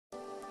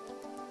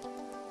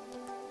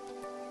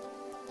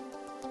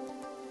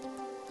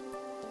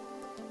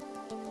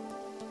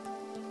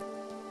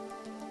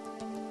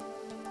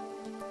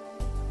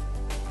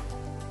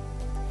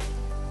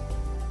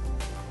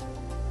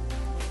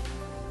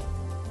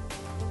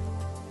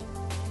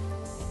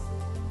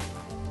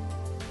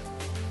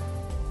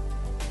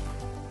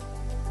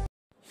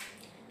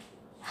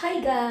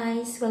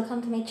guys, welcome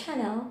to my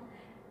channel.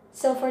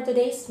 So for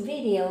today's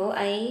video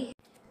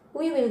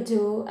we will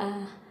do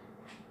a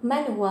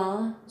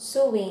manual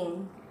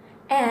sewing,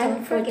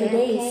 and for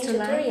today's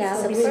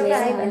tutorial we will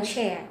and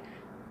share.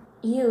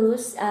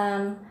 Use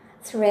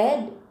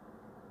thread,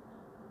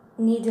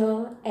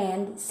 needle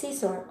and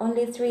scissor.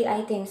 Only 3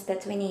 items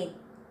that we need.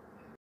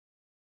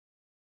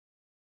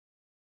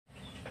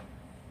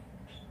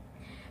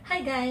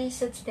 Hi guys,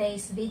 so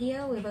today's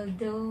video we will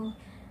do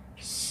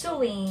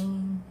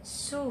sewing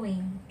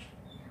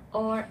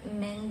or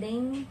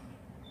mending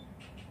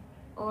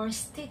or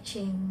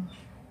stitching.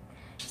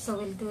 So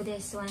we'll do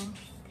this one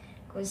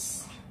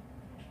because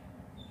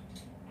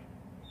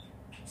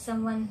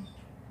someone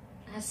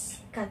has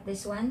cut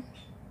this one,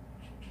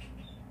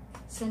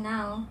 so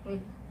now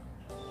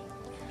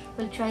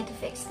we'll try to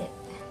fix it.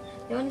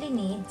 You only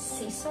need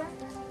scissor,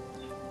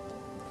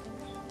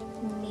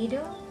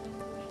 needle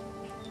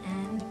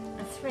and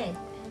a thread.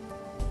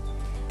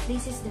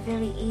 This is the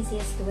very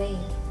easiest way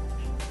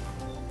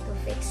to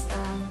fix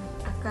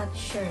a cut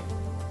shirt.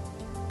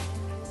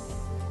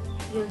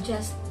 You'll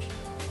just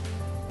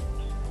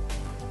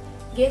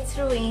get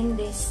through in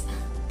this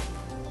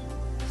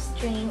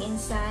string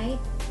inside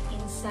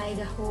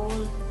the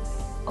hole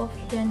of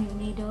the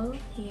needle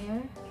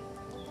here.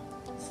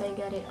 So I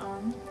got it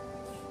on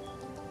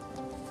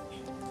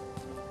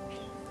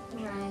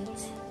right,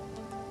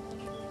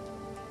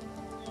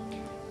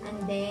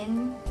 and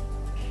then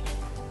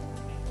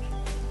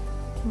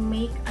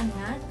make a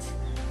knot.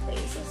 The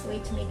easiest way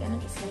to make a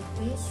knot is like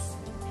this,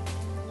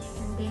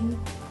 and then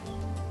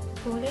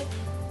pull it,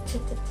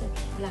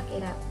 block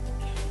it up.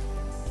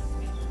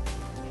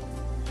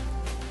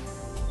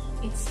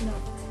 It's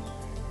locked.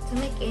 To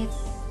make it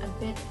a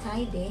bit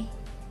tidy,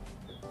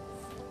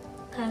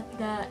 cut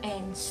the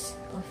ends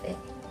of it.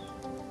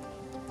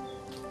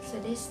 So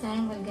this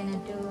time we're gonna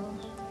do,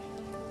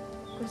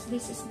 because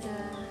this is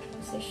the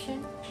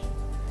position,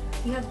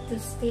 you have to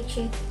stitch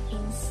it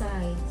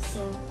inside,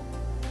 so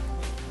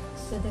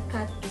the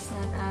cut is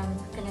not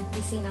cannot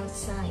be seen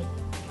outside.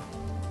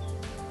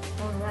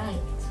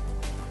 Alright,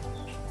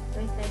 do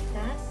it like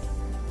that,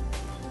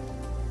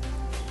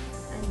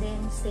 and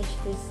then stitch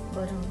this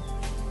bottom.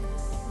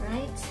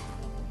 Right?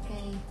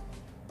 Okay.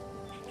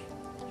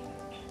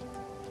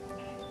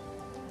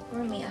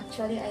 For me,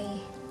 actually,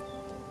 I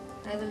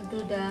will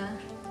do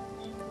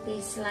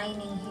this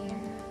lining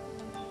here.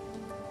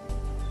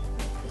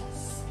 Like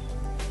this.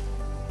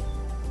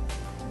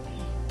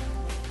 Okay.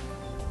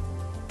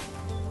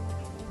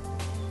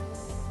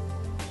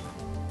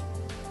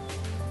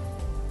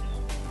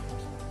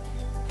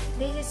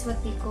 This is what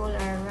we call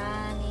our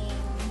running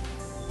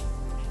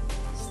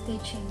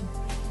stitching.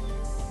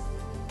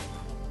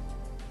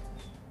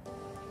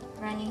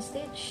 Running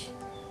stitch,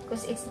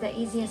 because it's the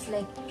easiest.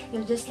 Like,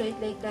 you'll just do it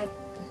like that.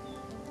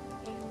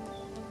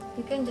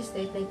 You can just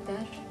do it like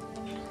that.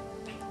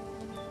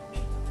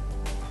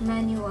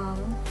 Manual.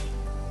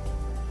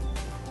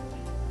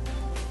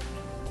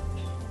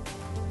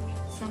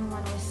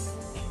 Someone was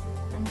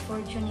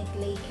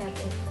unfortunately cut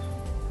it.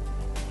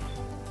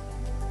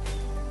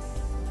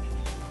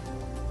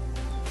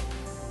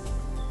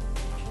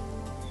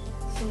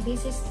 So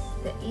this is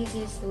the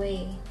easiest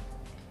way.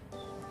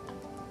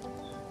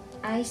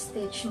 I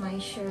stitch my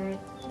shirt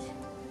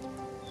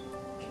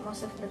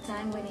most of the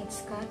time when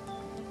it's cut,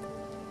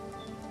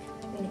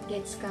 when it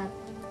gets cut,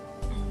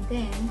 and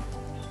then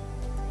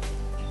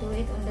do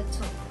it on the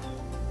top.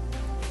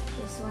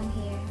 This one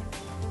here.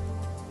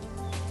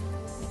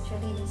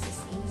 Actually, this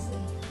is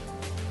easy.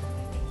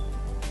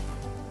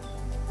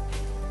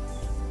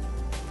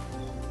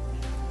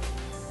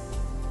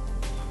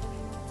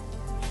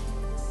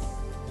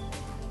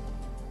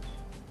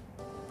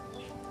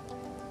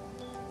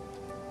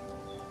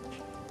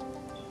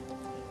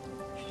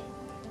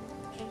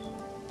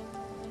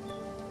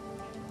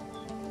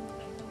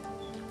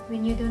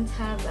 When you don't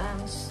have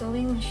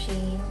sewing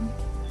machine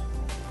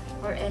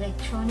or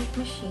electronic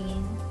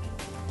machine,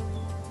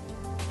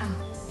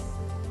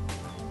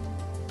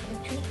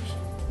 electronic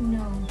machine?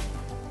 No,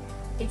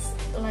 it's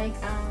like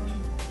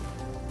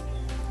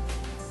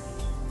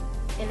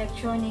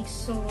electronic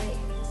sewing.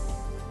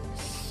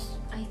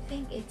 I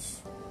think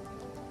it's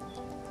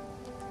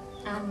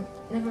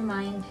never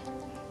mind.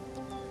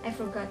 I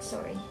forgot.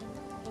 Sorry.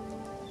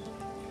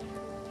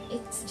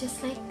 It's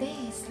just like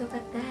this. Look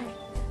at that.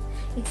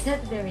 It's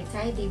not very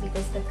tidy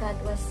because the cut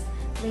was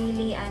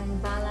really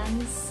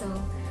unbalanced, so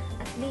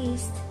at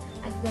least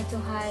I've got to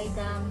hide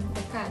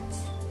the cut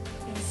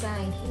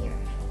inside here,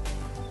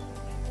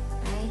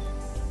 right?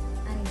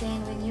 And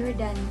then when you're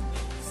done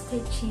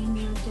stitching,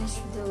 you'll just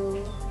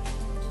do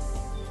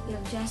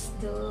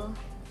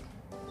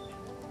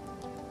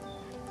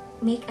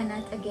make a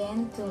knot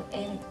again to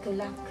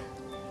lock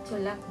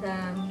the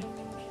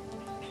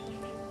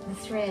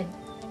thread,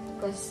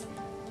 because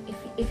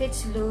if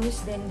it's loose,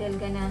 then they'll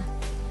gonna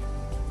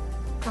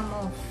come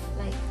off.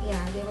 Like,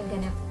 yeah,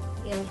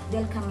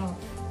 they'll come off.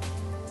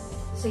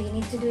 So you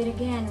need to do it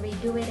again,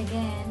 redo it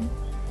again,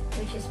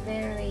 which is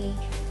very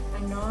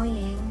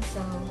annoying.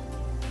 So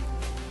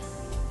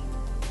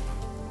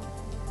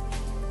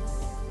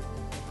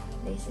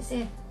this is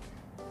it,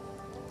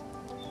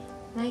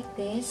 like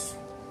this.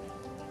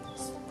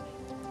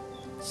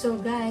 So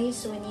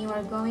guys, when you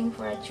are going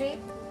for a trip,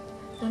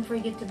 don't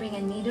forget to bring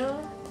a needle,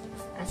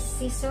 a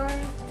scissor,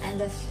 and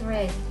a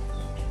thread,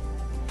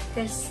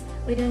 because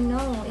we don't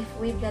know if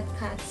we've got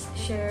cuts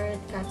shirt,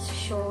 cuts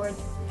short.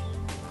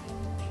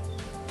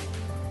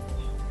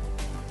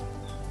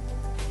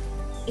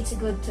 It's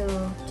good to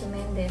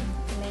mend them,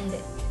 to mend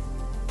it.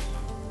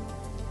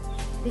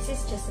 This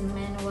is just a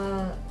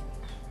manual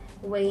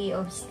way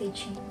of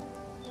stitching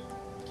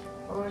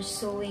or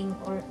sewing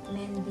or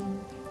mending.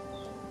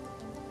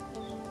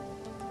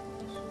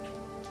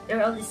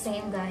 They're all the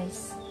same,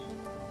 guys.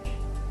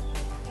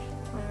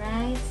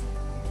 Alright,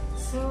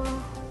 so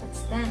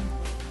it's done.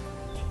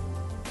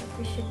 What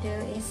we should do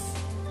is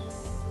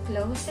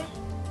close it.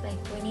 Like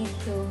we need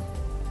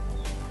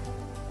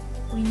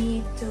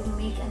to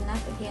make a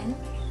knot again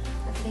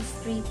at least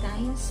 3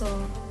 times, so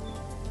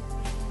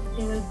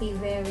they will be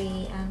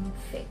very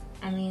fit.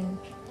 I mean,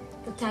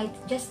 to tight,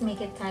 just make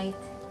it tight.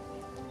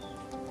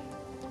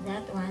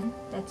 That one,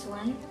 that's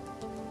one.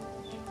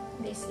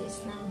 This is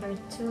number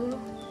 2.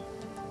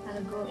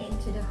 I'll go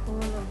into the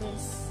hole of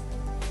this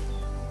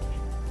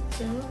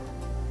 2,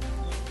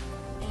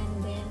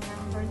 and then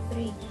number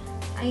 3.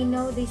 I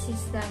know this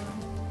is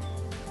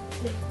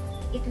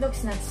it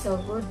looks not so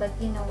good, but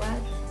you know what?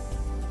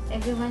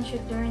 Everyone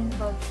should learn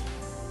about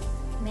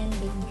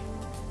mending.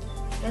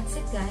 That's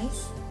it,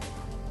 guys.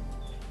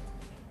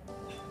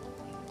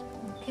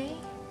 Okay,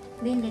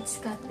 then let's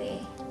cut the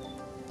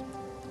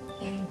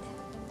end.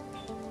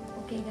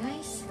 Okay,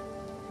 guys,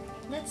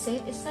 that's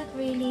it. It's not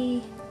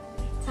really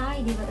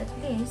tidy, but at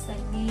least I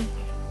make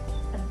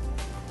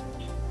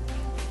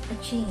a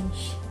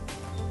change.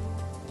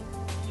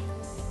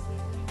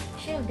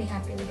 She'll be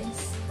happy with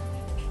this.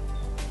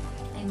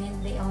 I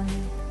meant the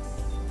owner.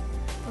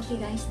 Okay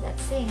guys,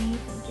 that's it.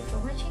 Thank you for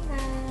watching,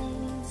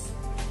 guys.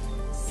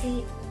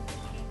 See,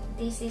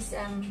 this is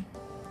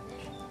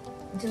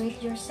do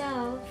it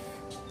yourself.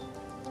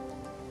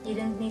 You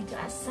don't need to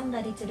ask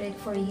somebody to do it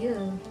for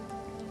you.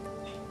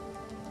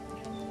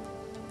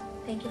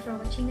 Thank you for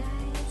watching,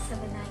 guys.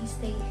 Have a nice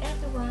day,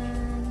 everyone.